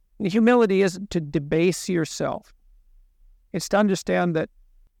Humility isn't to debase yourself. It's to understand that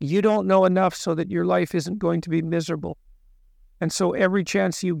you don't know enough so that your life isn't going to be miserable. And so every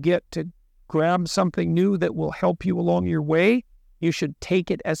chance you get to grab something new that will help you along your way, you should take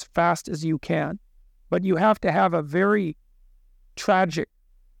it as fast as you can. But you have to have a very tragic,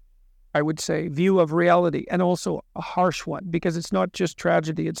 I would say, view of reality, and also a harsh one, because it's not just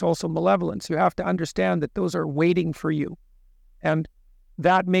tragedy, it's also malevolence. You have to understand that those are waiting for you. And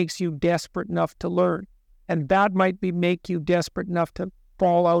that makes you desperate enough to learn. And that might make you desperate enough to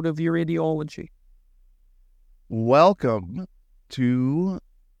fall out of your ideology. Welcome to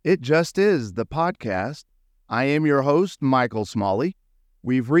It Just Is, the podcast. I am your host, Michael Smalley.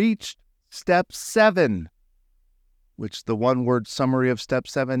 We've reached step 7, which the one-word summary of step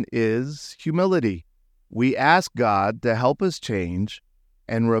 7 is humility. We ask God to help us change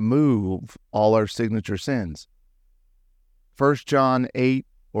and remove all our signature sins. 1 John 8,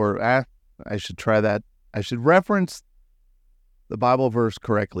 I should reference the Bible verse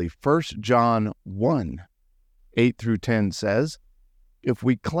correctly. 1 John 1, 8 through 10 says, if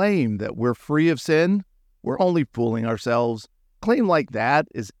we claim that we're free of sin, we're only fooling ourselves. Claim like that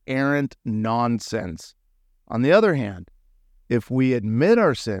is errant nonsense. On the other hand, if we admit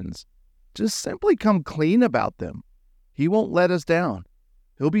our sins, just simply come clean about them. He won't let us down.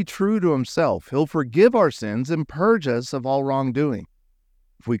 He'll be true to himself. He'll forgive our sins and purge us of all wrongdoing.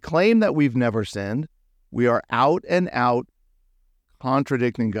 If we claim that we've never sinned, we are out and out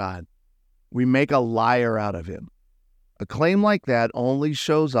contradicting God. We make a liar out of him. A claim like that only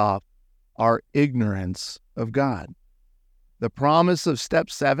shows off our ignorance of God. The promise of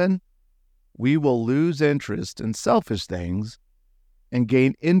step 7, we will lose interest in selfish things and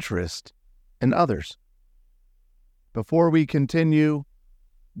gain interest in others. Before we continue,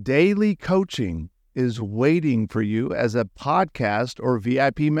 daily coaching is waiting for you as a podcast or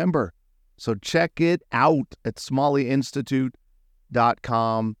VIP member. So check it out at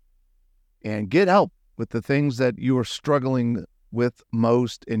smalleyinstitute.com and get help with the things that you are struggling with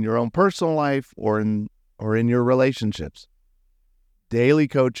most in your own personal life or in your relationships. Daily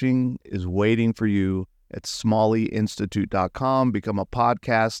coaching is waiting for you at smalleyinstitute.com. Become a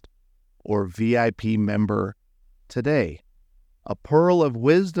podcast or VIP member today. A pearl of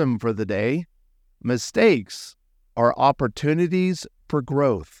wisdom for the day: mistakes are opportunities for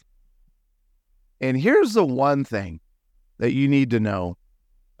growth. And here's the one thing that you need to know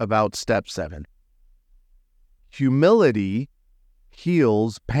about step 7. Humility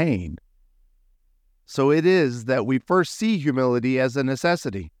heals pain. So it is that we first see humility as a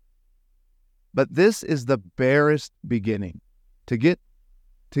necessity. But this is the barest beginning. To get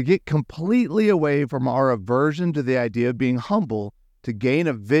completely away from our aversion to the idea of being humble, to gain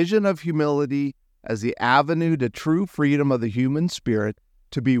a vision of humility as the avenue to true freedom of the human spirit,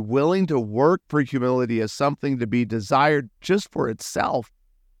 to be willing to work for humility as something to be desired just for itself,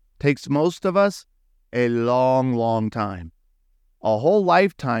 takes most of us a long, long time. A whole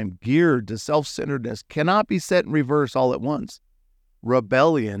lifetime geared to self-centeredness cannot be set in reverse all at once.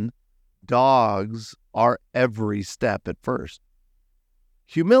 Rebellion dogs our every step at first.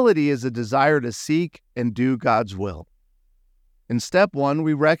 Humility is a desire to seek and do God's will. In step 1,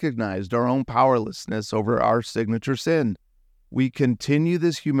 we recognized our own powerlessness over our signature sin. We continue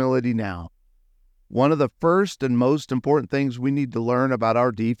this humility now. One of the first and most important things we need to learn about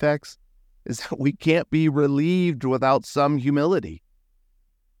our defects is that we can't be relieved without some humility.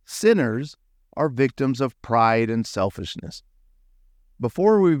 Sinners are victims of pride and selfishness.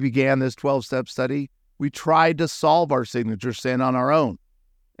 Before we began this 12-step study, we tried to solve our signature sin on our own.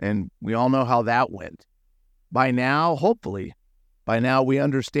 And we all know how that went. By now, we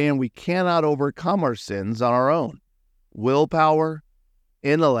understand we cannot overcome our sins on our own. Willpower,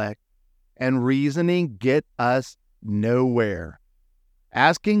 intellect, and reasoning get us nowhere.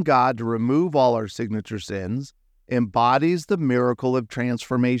 Asking God to remove all our signature sins embodies the miracle of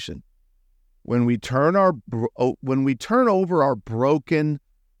transformation. When we turn over our broken,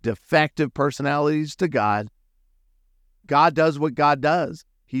 defective personalities to God, God does what God does.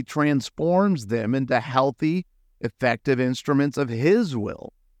 He transforms them into healthy, effective instruments of His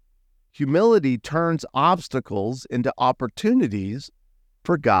will. Humility turns obstacles into opportunities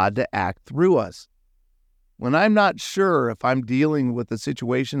for God to act through us. When I'm not sure if I'm dealing with the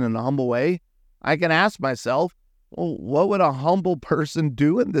situation in a humble way, I can ask myself, well, what would a humble person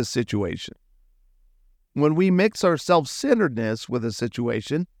do in this situation? When we mix our self-centeredness with a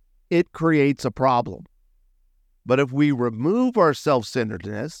situation, it creates a problem. But if we remove our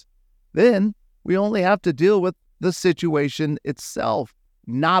self-centeredness, then we only have to deal with the situation itself,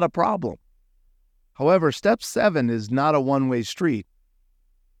 not a problem. However, step 7 is not a one-way street.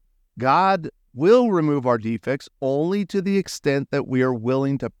 God will remove our defects only to the extent that we are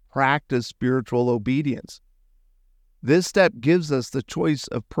willing to practice spiritual obedience. This step gives us the choice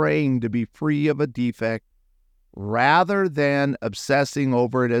of praying to be free of a defect rather than obsessing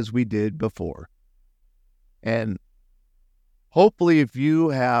over it as we did before. And hopefully, if you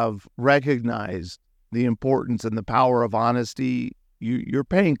have recognized the importance and the power of honesty, you're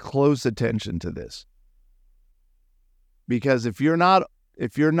paying close attention to this. Because if you're not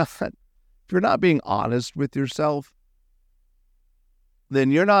being honest with yourself,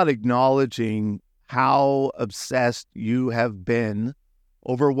 then you're not acknowledging how obsessed you have been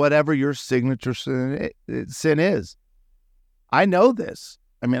over whatever your signature sin is. I know this.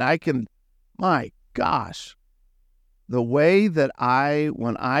 I mean, my gosh, the way that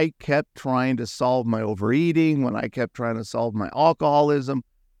when I kept trying to solve my overeating, when I kept trying to solve my alcoholism,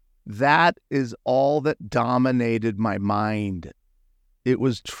 that is all that dominated my mind. It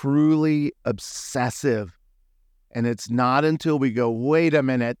was truly obsessive. And it's not until we go, wait a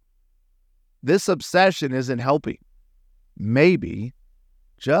minute, this obsession isn't helping. Maybe,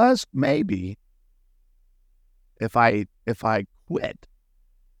 just maybe, if I quit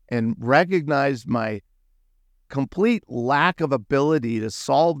and recognize my complete lack of ability to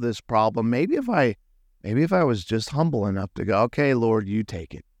solve this problem, maybe if I was just humble enough to go, okay, Lord, you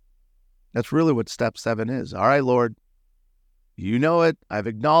take it. That's really what step 7 is. All right, Lord, you know it. I've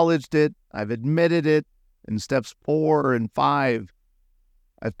acknowledged it. I've admitted it. In steps 4 and 5,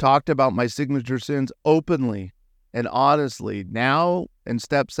 I've talked about my signature sins openly and honestly. Now, in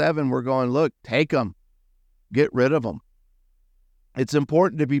step 7, we're going, look, take them. Get rid of them. It's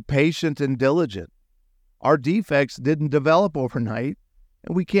important to be patient and diligent. Our defects didn't develop overnight,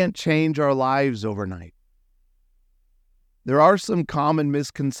 and we can't change our lives overnight. There are some common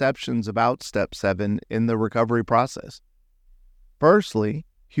misconceptions about step 7 in the recovery process. Firstly,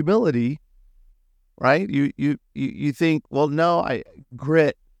 humility, right? You think, well, no,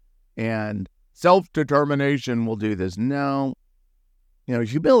 grit and self-determination will do this. No,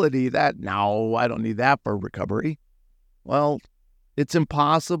 humility, no, I don't need that for recovery. Well, it's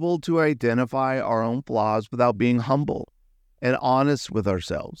impossible to identify our own flaws without being humble and honest with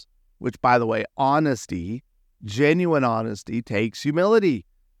ourselves, which, by the way, genuine honesty takes humility.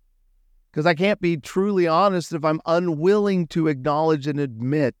 Because I can't be truly honest if I'm unwilling to acknowledge and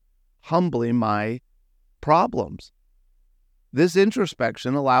admit humbly my problems. This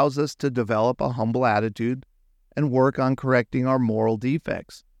introspection allows us to develop a humble attitude and work on correcting our moral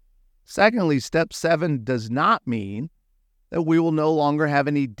defects. Secondly, step 7 does not mean that we will no longer have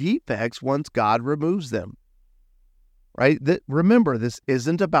any defects once God removes them. Right? Remember, this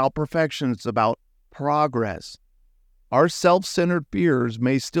isn't about perfection. It's about progress. Our self-centered fears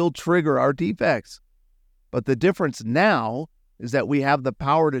may still trigger our defects, but the difference now is that we have the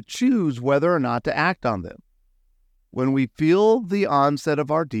power to choose whether or not to act on them. When we feel the onset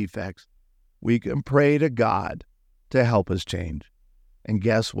of our defects, we can pray to God to help us change. And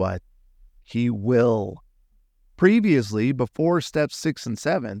guess what? He will. Previously, before steps 6 and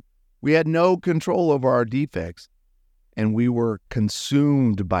 7, we had no control over our defects, and we were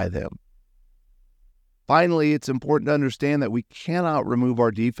consumed by them. Finally, it's important to understand that we cannot remove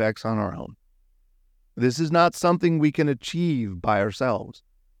our defects on our own. This is not something we can achieve by ourselves.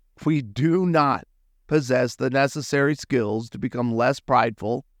 We do not possess the necessary skills to become less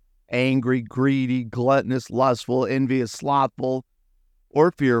prideful, angry, greedy, gluttonous, lustful, envious, slothful,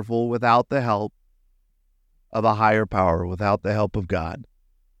 or fearful without the help of a higher power, without the help of God.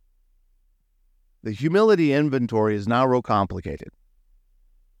 The humility inventory is not real complicated.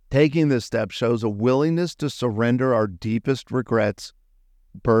 Taking this step shows a willingness to surrender our deepest regrets,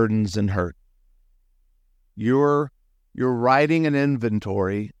 burdens, and hurt. You're writing an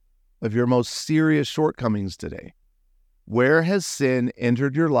inventory of your most serious shortcomings today. Where has sin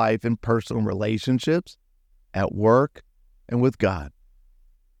entered your life in personal relationships, at work, and with God?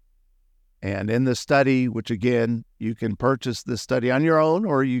 And in the study, which again, you can purchase this study on your own,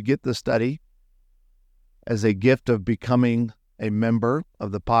 or you get the study as a gift of becoming a member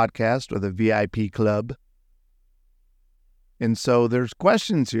of the podcast or the VIP club. And so there's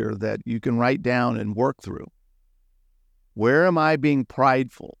questions here that you can write down and work through. Where am I being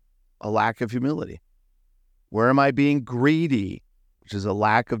prideful? A lack of humility. Where am I being greedy? Which is a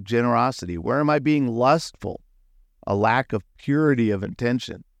lack of generosity. Where am I being lustful? A lack of purity of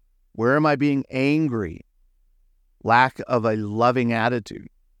intention. Where am I being angry? Lack of a loving attitude.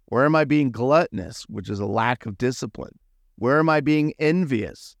 Where am I being gluttonous? Which is a lack of discipline. Where am I being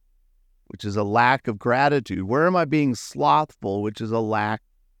envious? Which is a lack of gratitude. Where am I being slothful? Which is a lack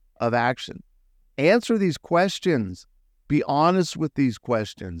of action. Answer these questions. Be honest with these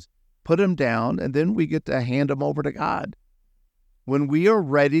questions. put them down, and then we get to hand them over to God. When we are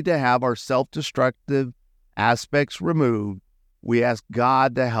ready to have our self-destructive aspects removed, we ask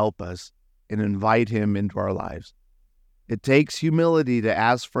God to help us and invite Him into our lives. It takes humility to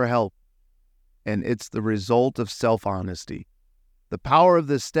ask for help, and it's the result of self-honesty. The power of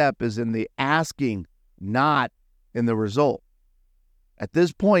this step is in the asking, not in the result. At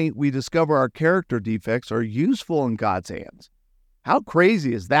this point, we discover our character defects are useful in God's hands. How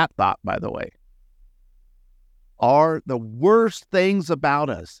crazy is that thought, by the way? Are the worst things about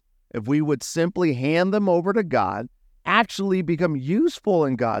us, if we would simply hand them over to God, actually become useful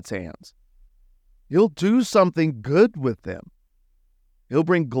in God's hands? He'll do something good with them. He'll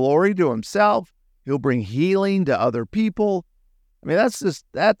bring glory to Himself. He'll bring healing to other people. I mean,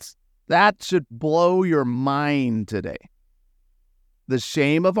 that should blow your mind today. The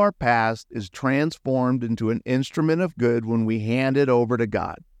shame of our past is transformed into an instrument of good when we hand it over to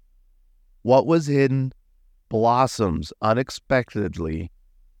God. What was hidden blossoms unexpectedly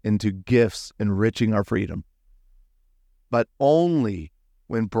into gifts enriching our freedom, but only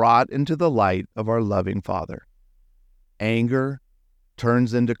when brought into the light of our loving Father. Anger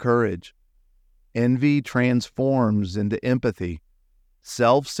turns into courage. Envy transforms into empathy.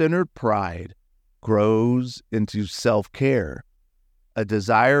 Self-centered pride grows into self-care. A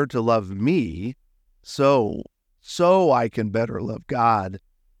desire to love me so I can better love God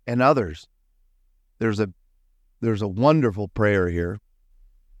and others. There's a wonderful prayer here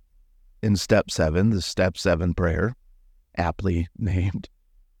in step 7, the step 7 prayer, aptly named.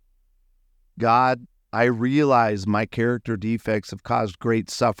 God, I realize my character defects have caused great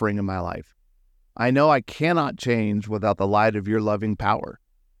suffering in my life. I know I cannot change without the light of your loving power.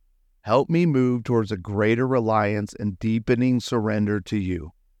 Help me move towards a greater reliance and deepening surrender to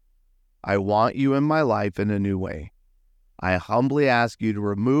you. I want you in my life in a new way. I humbly ask you to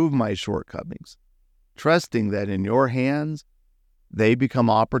remove my shortcomings, trusting that in your hands, they become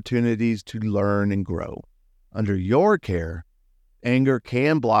opportunities to learn and grow. Under your care, anger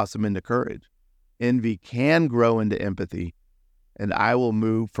can blossom into courage. Envy can grow into empathy, and I will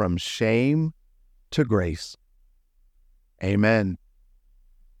move from shame to grace. Amen.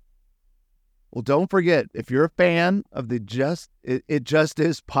 Well, don't forget, if you're a fan of the It Just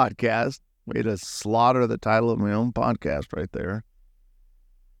Is podcast, way to slaughter the title of my own podcast right there.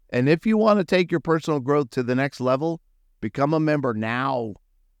 And if you want to take your personal growth to the next level, become a member now.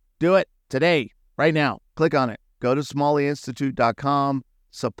 Do it today, right now. Click on it. Go to smalleyinstitute.com,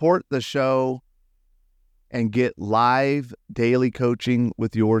 support the show, and get live daily coaching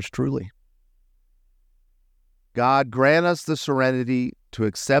with yours truly. God, grant us the serenity to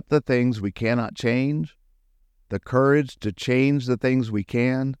accept the things we cannot change, the courage to change the things we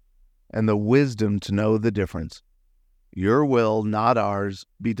can, and the wisdom to know the difference. Your will, not ours,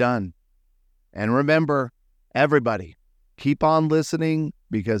 be done. And remember, everybody, keep on listening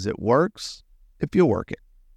because it works if you work it.